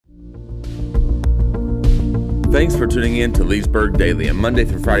Thanks for tuning in to Leesburg Daily, a Monday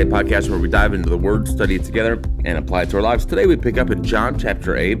through Friday podcast where we dive into the Word, study it together, and apply it to our lives. Today we pick up in John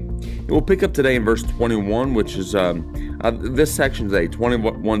chapter 8. And we'll pick up today in verse 21, which is this section today,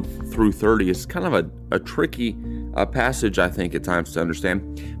 21 through 30. Is kind of a tricky passage, I think, at times to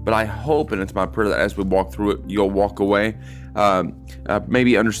understand. But I hope, and it's my prayer, that as we walk through it, you'll walk away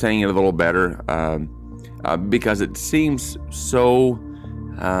maybe understanding it a little better because it seems so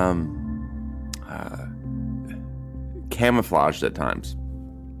camouflaged at times.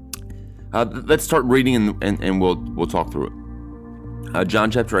 Let's start reading and we'll talk through it. John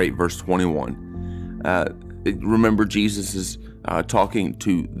chapter 8, verse 21. Remember, Jesus is talking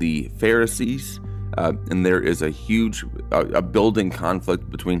to the Pharisees, and there is a huge building conflict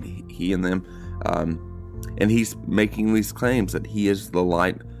between he and them, and he's making these claims that he is the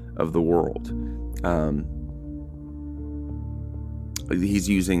light of the world. He's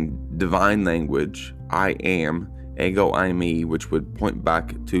using divine language, I am, ego eimi, which would point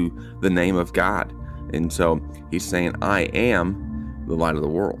back to the name of God. And so he's saying, I am the light of the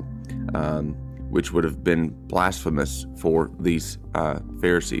world, which would have been blasphemous for these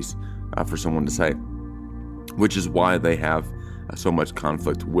Pharisees, for someone to say, which is why they have so much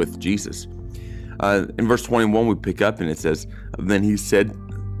conflict with Jesus. In verse 21, we pick up and it says, then he said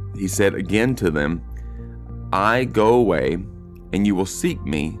again to them, I go away and you will seek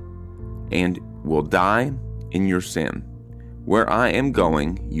me and will die in your sin. Where I am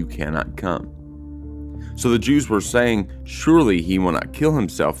going, you cannot come. So the Jews were saying, surely he will not kill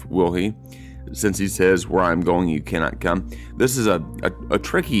himself, will he? Since he says, where I am going, you cannot come. This is a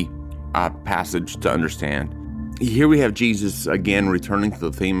tricky passage to understand. Here we have Jesus again returning to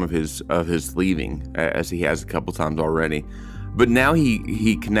the theme of his leaving, as he has a couple times already. But now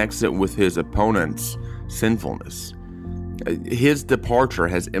he connects it with his opponent's sinfulness. His departure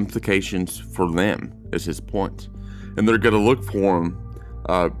has implications for them, is his point. And they're going to look for him,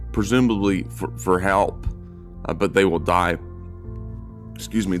 presumably for help, but they will die.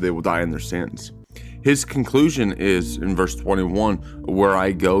 They will die in their sins. His conclusion is in verse 21, where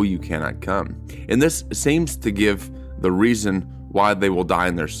I go, you cannot come. And this seems to give the reason why they will die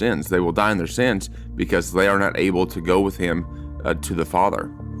in their sins. They will die in their sins because they are not able to go with him to the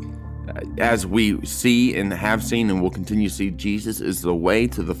Father. As we see and have seen and will continue to see, Jesus is the way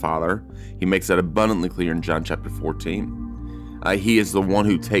to the Father. He makes that abundantly clear in John chapter 14. He is the one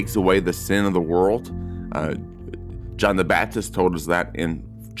who takes away the sin of the world. John the Baptist told us that in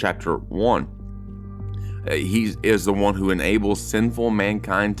chapter 1. He is the one who enables sinful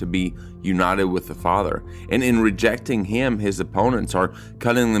mankind to be united with the Father. And in rejecting him, his opponents are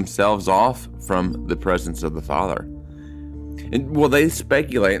cutting themselves off from the presence of the Father. And they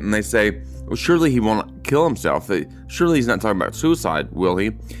speculate and they say, well, surely he won't kill himself. Surely he's not talking about suicide, will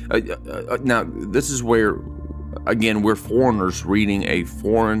he? Now, this is where, again, we're foreigners reading a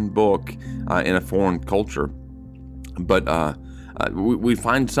foreign book in a foreign culture. But we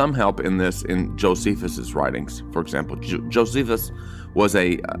find some help in this in Josephus' writings. For example, Josephus was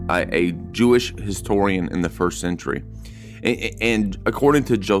a Jewish historian in the first century. And according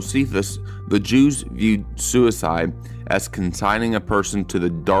to Josephus, the Jews viewed suicide as consigning a person to the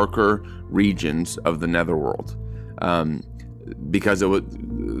darker regions of the netherworld, because it was,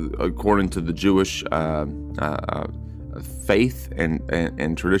 according to the Jewish faith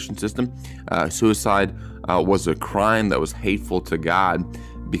and tradition system, suicide was a crime that was hateful to God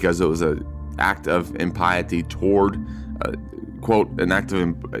because it was an act of impiety toward, quote, an act of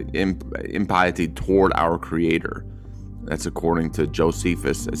impiety toward our Creator. That's according to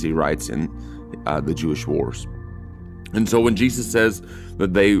Josephus, as he writes in the Jewish Wars. And so when Jesus says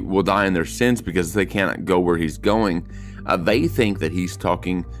that they will die in their sins because they cannot go where he's going, they think that he's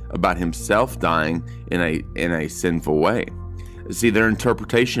talking about himself dying in a sinful way. See, their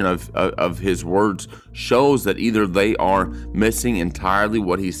interpretation of his words shows that either they are missing entirely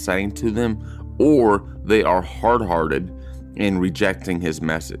what he's saying to them, or they are hard-hearted in rejecting his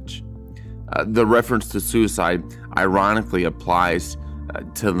message. The reference to suicide ironically applies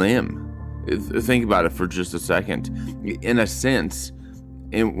to them. Think about it for just a second. In a sense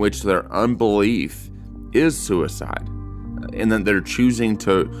in which their unbelief is suicide, and that they're choosing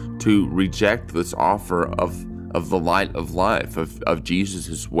to reject this offer of the light of life, of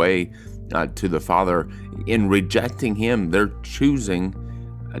Jesus' way to the Father. In rejecting him, they're choosing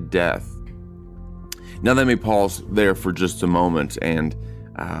a death. Now let me pause there for just a moment, and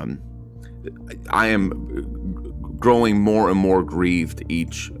I am growing more and more grieved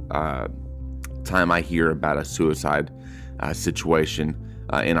each time I hear about a suicide situation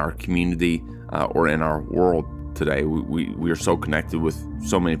in our community or in our world today. We are so connected with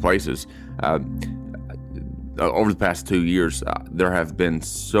so many places. over the past 2 years, there have been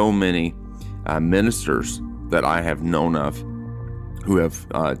so many ministers that I have known of who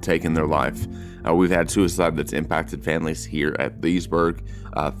have taken their life. We've had suicide that's impacted families here at Leesburg,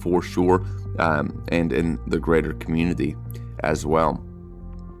 for sure, and in the greater community as well.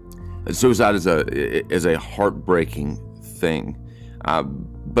 Suicide is a heartbreaking thing,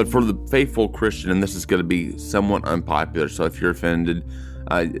 but for the faithful Christian, and this is going to be somewhat unpopular, so if you're offended,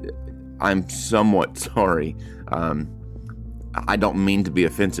 I'm somewhat sorry. I don't mean to be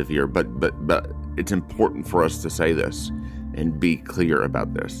offensive here, but it's important for us to say this and be clear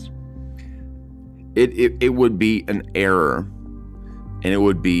about this. It would be an error, and it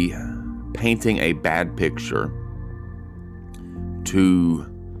would be painting a bad picture to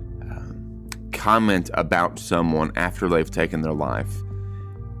comment about someone after they've taken their life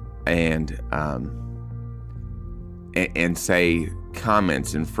and say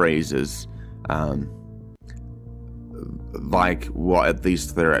comments and phrases like, well, at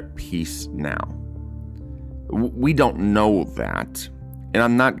least they're at peace now. We don't know that, and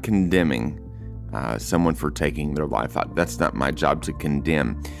I'm not condemning someone for taking their life. That's not my job to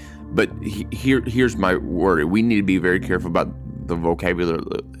condemn. But here's my word: we need to be very careful about the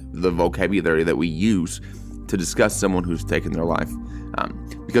vocabulary that we use to discuss someone who's taken their life,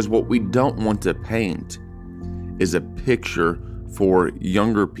 because what we don't want to paint is a picture for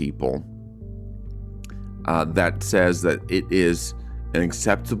younger people that says that it is an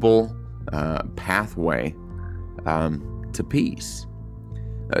acceptable pathway to peace.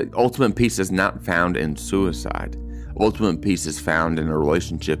 Ultimate peace is not found in suicide. Ultimate peace is found in a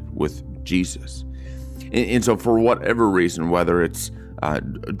relationship with Jesus. And so for whatever reason, whether it's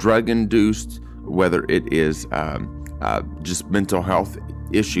drug-induced, whether it is just mental health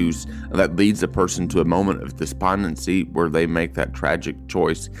issues that leads a person to a moment of despondency where they make that tragic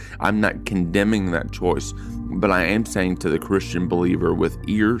choice, I'm not condemning that choice, but I am saying to the Christian believer with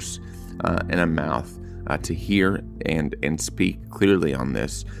ears and a mouth to hear and speak clearly on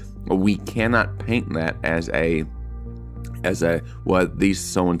this, we cannot paint that as a well, these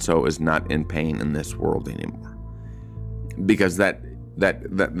so-and-so is not in pain in this world anymore, because that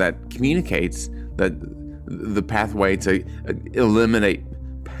communicates that the pathway to eliminate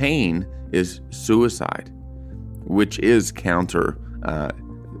pain is suicide, which is counter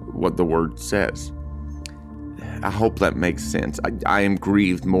what the word says. I hope that makes sense. I am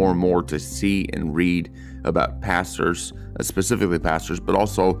grieved more and more to see and read about pastors, specifically pastors, but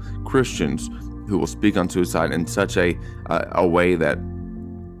also Christians who will speak on suicide in such a way that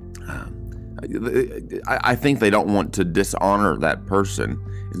I think they don't want to dishonor that person.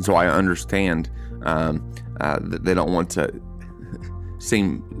 And so I understand that they don't want to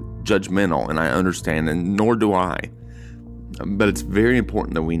seem judgmental, and I understand, and nor do I. But it's very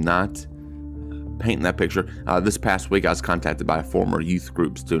important that we not paint that picture. This past week, I was contacted by a former youth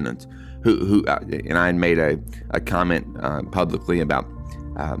group student who and I had made a comment publicly about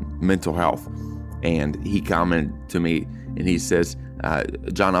mental health, and he commented to me, and he says,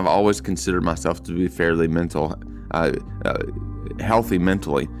 "John, I've always considered myself to be fairly healthy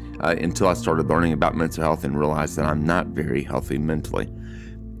mentally until I started learning about mental health and realized that I'm not very healthy mentally."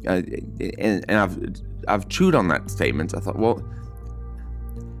 And I've chewed on that statement. I thought, well,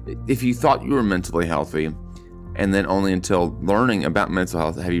 if you thought you were mentally healthy, and then only until learning about mental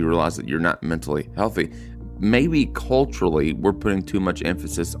health have you realized that you're not mentally healthy, maybe culturally we're putting too much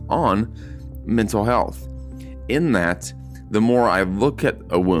emphasis on mental health. In that, the more I look at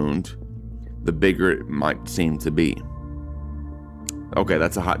a wound, the bigger it might seem to be. Okay,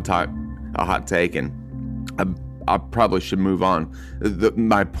 that's a hot take, and I probably should move on.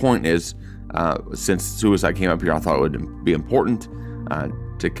 My point is, since suicide came up here, I thought it would be important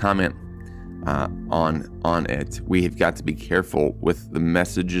to comment on it. We have got to be careful with the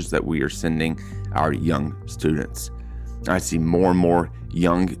messages that we are sending our young students. I see more and more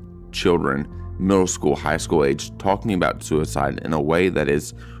young children, middle school, high school age, talking about suicide in a way that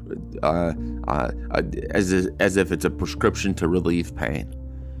is as if it's a prescription to relieve pain,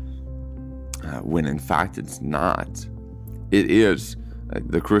 when in fact it's not. It is.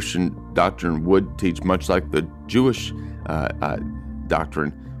 The Christian doctrine would teach, much like the Jewish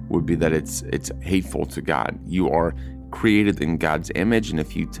doctrine would be, that it's hateful to God. You are created in God's image, and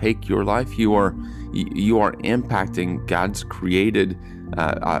if you take your life, you are impacting God's created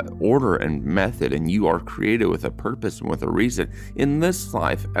order and method, and you are created with a purpose and with a reason in this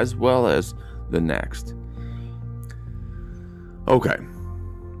life as well as the next. Okay.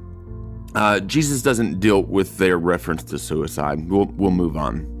 Jesus doesn't deal with their reference to suicide. We'll move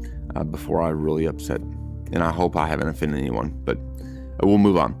on before I really upset, and I hope I haven't offended anyone, but we'll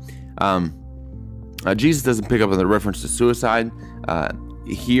move on. Jesus doesn't pick up on the reference to suicide.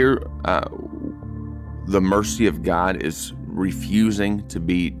 Here, the mercy of God is refusing to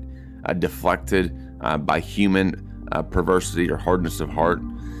be deflected by human perversity or hardness of heart.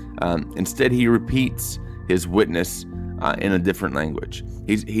 Instead, he repeats his witness in a different language.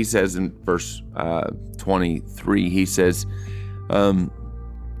 He says in verse 23, he says,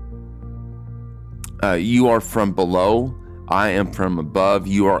 you are from below, I am from above.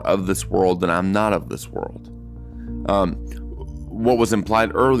 You are of this world, and I'm not of this world. What was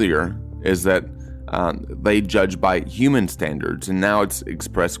implied earlier is that they judge by human standards, and now it's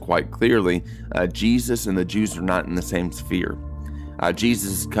expressed quite clearly. Jesus and the Jews are not in the same sphere. Jesus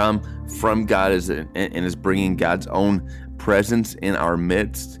has come from God and is bringing God's own presence in our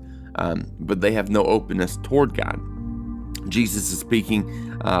midst, but they have no openness toward God. Jesus is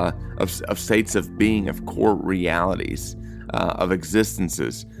speaking of states of being, of core realities, of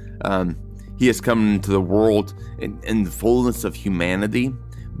existences. He has come into the world in the fullness of humanity,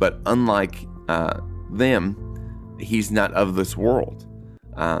 but unlike them, he's not of this world.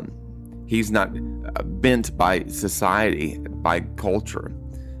 He's not bent by society, by culture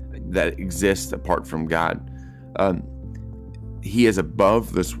that exists apart from God. He is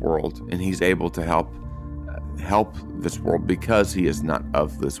above this world, and he's able to help this world because he is not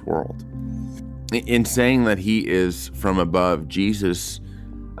of this world. In saying that he is from above, Jesus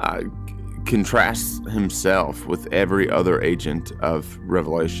contrasts himself with every other agent of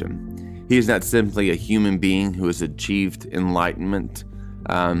revelation. He is not simply a human being who has achieved enlightenment.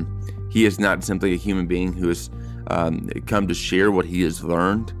 He is not simply a human being who has come to share what he has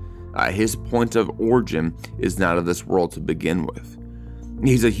learned. His point of origin is not of this world to begin with.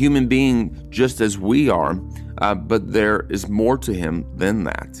 He's a human being just as we are, but there is more to him than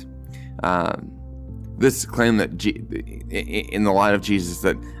that. This claim that in the light of Jesus,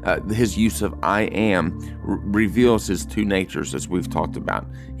 that his use of I am reveals his two natures, as we've talked about.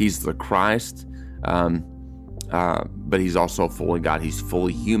 He's the Christ, but he's also fully God. He's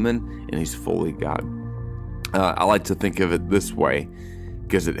fully human and he's fully God. I like to think of it this way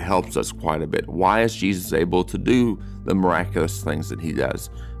because it helps us quite a bit. Why is Jesus able to do the miraculous things that he does?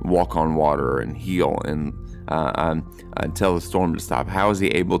 Walk on water and heal and tell the storm to stop. How is he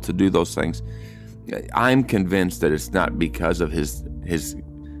able to do those things? I'm convinced that it's not because of his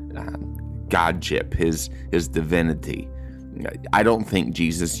godship, his divinity. I don't think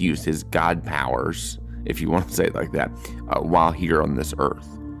Jesus used his God powers, if you want to say it like that, while here on this earth.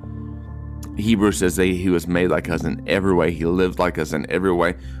 Hebrews says that he was made like us in every way. He lived like us in every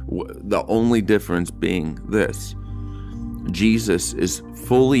way. The only difference being this: Jesus is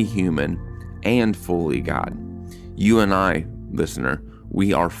fully human and fully God. You and I, listener,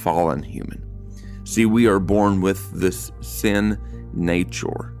 we are fallen human. See, we are born with this sin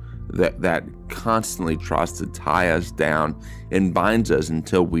nature that constantly tries to tie us down and binds us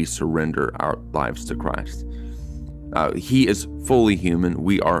until we surrender our lives to Christ. He is fully human.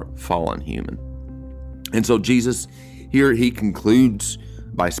 We are fallen human. And so Jesus, here he concludes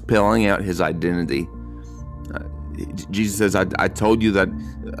by spelling out his identity. Jesus says, I told you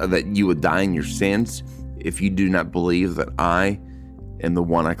that you would die in your sins if you do not believe that I am the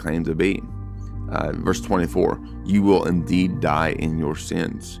one I claim to be. Verse 24, you will indeed die in your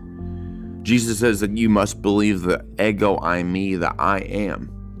sins. Jesus says that you must believe the ego eimi, the I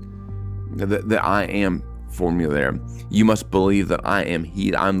am. The I am formula there. You must believe that I am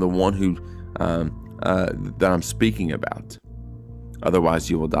he. I'm the one who that I'm speaking about. Otherwise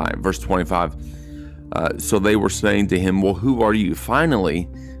you will die. Verse 25, so they were saying to him, well, who are you? Finally,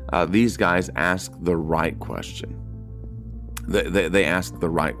 these guys ask the right question. They ask the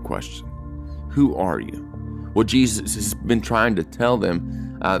right question. Who are you? Well, Jesus has been trying to tell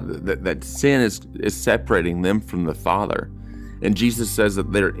them that sin is separating them from the Father. And Jesus says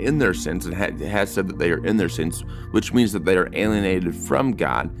that they're in their sins, and has said that they are in their sins, which means that they are alienated from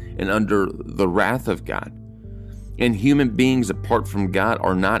God and under the wrath of God. And human beings apart from God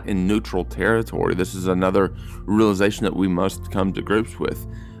are not in neutral territory. This is another realization that we must come to grips with.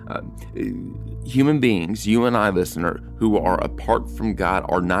 Human beings, you and I, listener, who are apart from God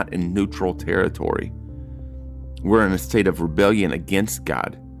are not in neutral territory. We're in a state of rebellion against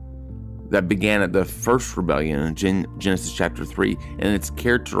God that began at the first rebellion in Genesis chapter 3, and it's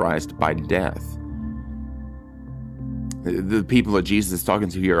characterized by death. The people that Jesus is talking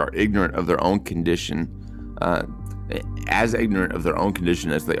to here are ignorant of their own condition, as ignorant of their own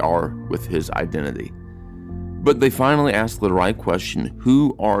condition as they are with his identity. But they finally ask the right question: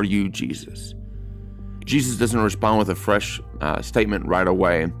 who are you, Jesus? Jesus doesn't respond with a fresh statement right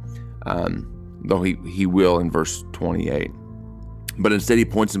away, though he will in verse 28. But instead he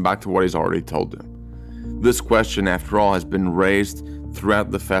points them back to what he's already told them. This question, after all, has been raised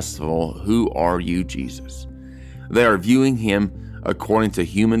throughout the festival. Who are you, Jesus? They are viewing him according to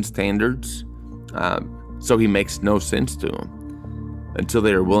human standards, so he makes no sense to them. Until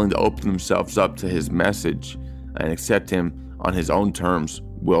they are willing to open themselves up to his message and accept him on his own terms,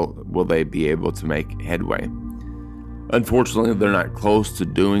 will they be able to make headway. Unfortunately, they're not close to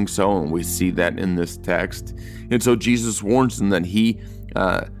doing so, and we see that in this text. And so Jesus warns them that he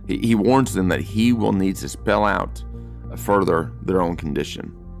warns them that he will need to spell out further their own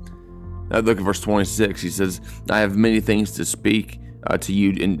condition. Now look at verse 26. He says, I have many things to speak to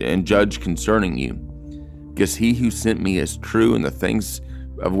you and judge concerning you, because he who sent me is true, and the things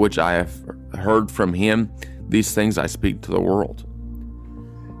of which I have heard from him, these things I speak to the world.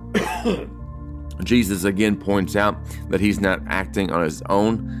 Jesus again points out that he's not acting on his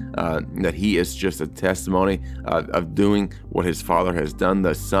own, that he is just a testimony of doing what his Father has done.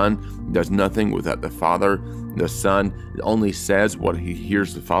 The Son does nothing without the Father. The Son only says what he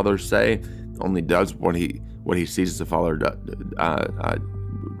hears the Father say, only does what he sees the Father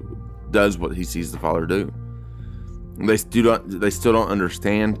does what he sees the Father do. They still don't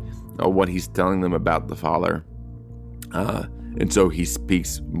understand what he's telling them about the Father, and so he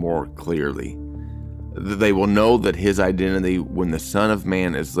speaks more clearly. They will know that his identity when the Son of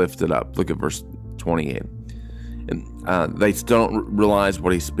Man is lifted up. Look at verse 28. And they still don't realize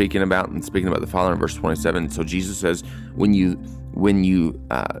what he's speaking about, and speaking about the Father in verse 27. So Jesus says, when you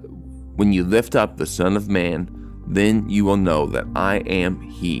lift up the Son of Man, then you will know that I am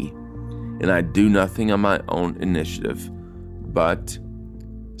he, and I do nothing on my own initiative, but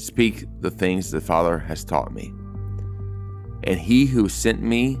speak the things the Father has taught me. And he who sent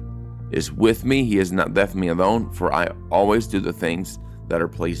me is with me. He has not left me alone, for I always do the things that are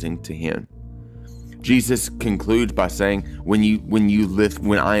pleasing to him. Jesus concludes by saying,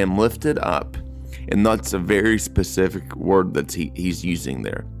 when I am lifted up, and that's a very specific word that he's using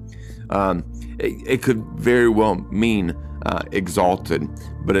there. It could very well mean exalted,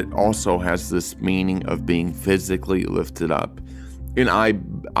 but it also has this meaning of being physically lifted up. And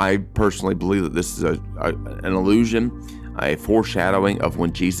I personally believe that this is an illusion, a foreshadowing of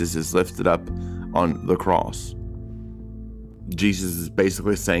when Jesus is lifted up on the cross. Jesus is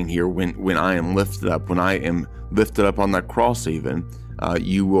basically saying here, when I am lifted up, when I am lifted up on that cross even,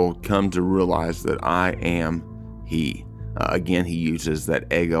 you will come to realize that I am he. Again, he uses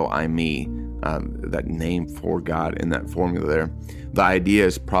that ego eimi, that name for God in that formula there. The idea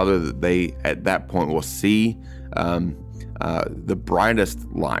is probably that they, at that point, will see the brightest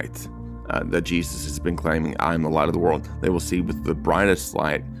light that Jesus has been claiming, I am the light of the world. They will see with the brightest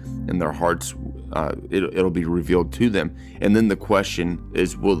light in their hearts. It'll be revealed to them. And then the question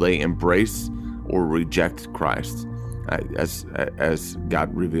is, will they embrace or reject Christ as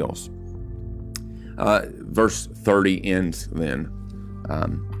God reveals? Verse 30 ends then.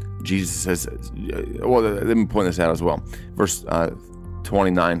 Jesus says, well, let me point this out as well. Verse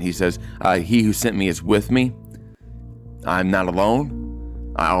 29, he says, he who sent me is with me. I'm not alone.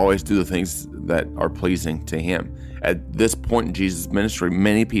 I always do the things that are pleasing to him. At this point in Jesus' ministry,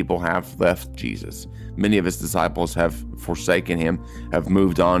 many people have left Jesus. Many of his disciples have forsaken him, have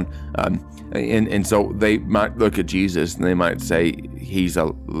moved on. And so they might look at Jesus and they might say he's a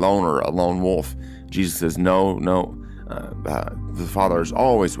loner, a lone wolf. Jesus says, no, the Father is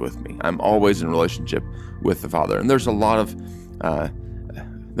always with me. I'm always in relationship with the Father. And there's a lot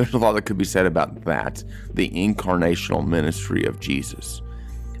that could be said about that, the incarnational ministry of Jesus.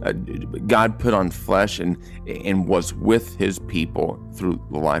 God put on flesh and was with his people through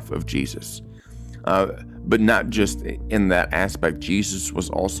the life of Jesus. But not just in that aspect. Jesus was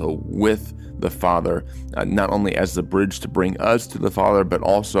also with the Father, not only as the bridge to bring us to the Father, but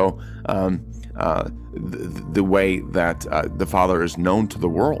also the way that the Father is known to the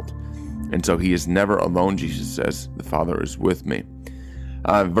world. And so he is never alone, Jesus says. The Father is with me.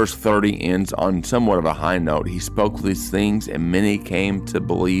 Verse 30 ends on somewhat of a high note. He spoke these things, and many came to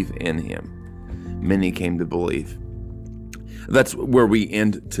believe in him. Many came to believe. That's where we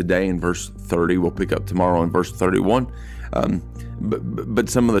end today in verse 30. We'll pick up tomorrow in verse 31. But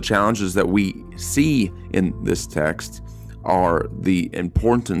some of the challenges that we see in this text are the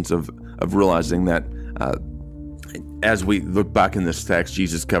importance of realizing that as we look back in this text,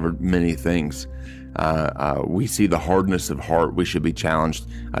 Jesus covered many things. We see the hardness of heart. We should be challenged.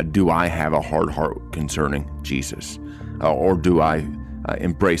 Do I have a hard heart concerning Jesus? Or do I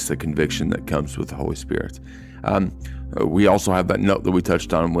embrace the conviction that comes with the Holy Spirit? We also have that note that we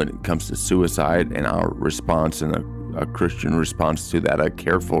touched on when it comes to suicide and our response, and a Christian response to that, a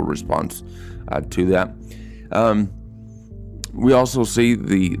careful response to that. We also see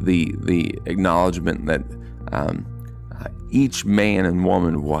the acknowledgement that each man and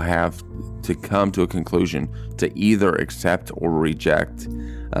woman will have to come to a conclusion to either accept or reject.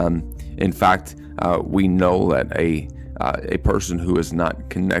 In fact, we know that a person who is not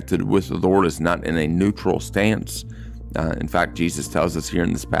connected with the Lord is not in a neutral stance. In fact, Jesus tells us here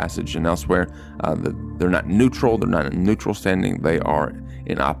in this passage and elsewhere that they're not neutral, they're not in neutral standing, they are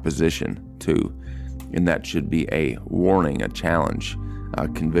in opposition to. And that should be a warning, a challenge, a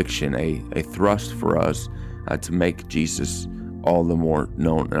conviction, a thrust for us to make Jesus all the more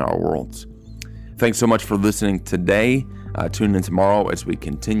known in our worlds. Thanks so much for listening today. Tune in tomorrow as we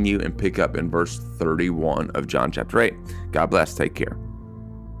continue and pick up in verse 31 of John chapter 8. God bless. Take care.